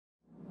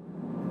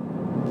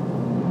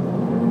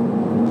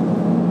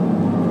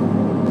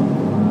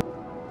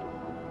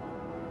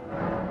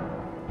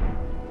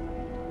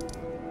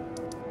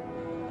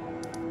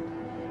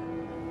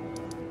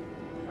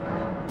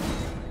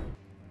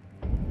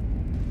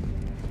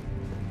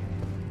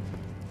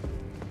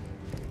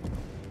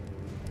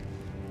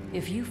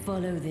If you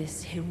follow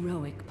this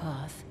heroic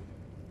path,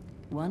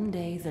 one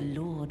day the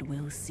Lord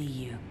will see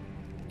you.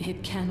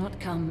 It cannot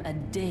come a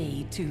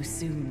day too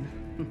soon.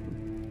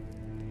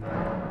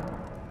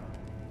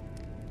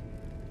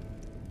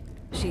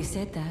 She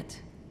said that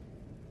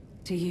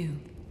to you.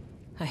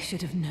 I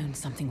should have known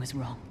something was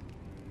wrong.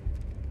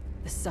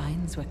 The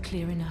signs were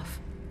clear enough.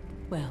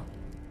 Well,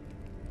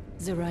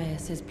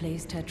 Zarias has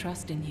placed her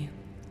trust in you.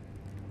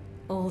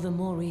 All the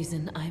more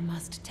reason I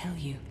must tell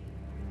you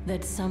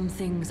that some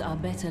things are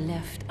better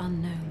left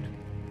unknown.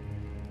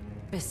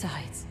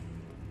 Besides,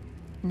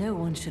 no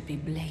one should be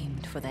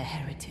blamed for their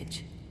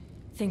heritage.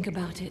 Think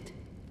about it.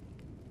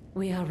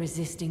 We are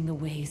resisting the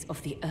ways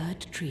of the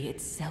Erd Tree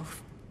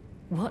itself.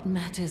 What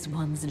matters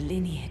one's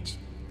lineage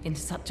in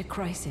such a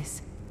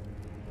crisis?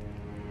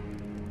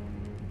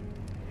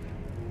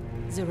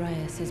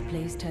 Zarias has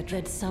placed her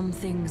dread. Some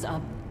things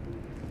are...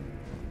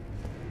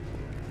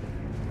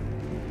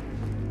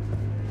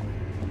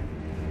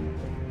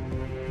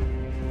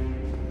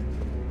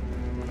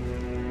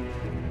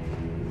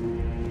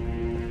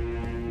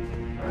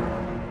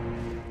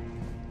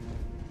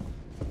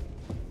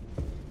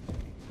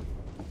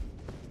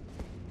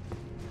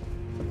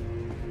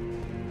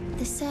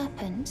 The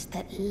serpent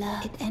that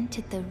lurked, it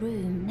entered the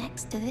room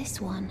next to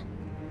this one,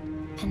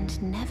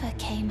 and never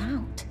came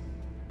out.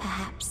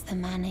 Perhaps the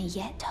manor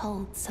yet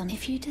holds some.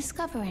 If you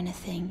discover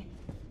anything,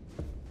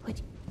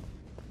 would...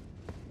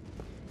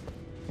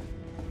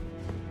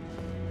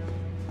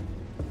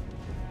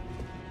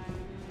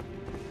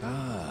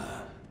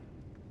 Ah,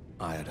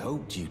 I had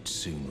hoped you'd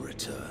soon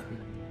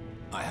return.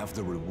 I have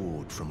the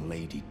reward from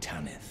Lady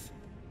Tanith.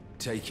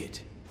 Take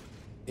it.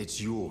 It's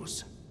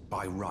yours,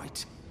 by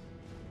right.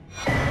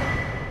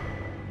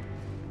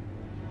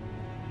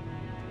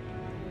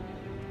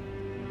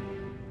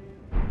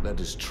 Let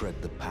us tread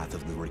the path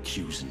of the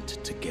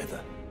recusant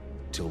together,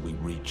 till we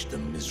reach the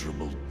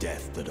miserable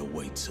death that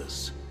awaits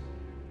us.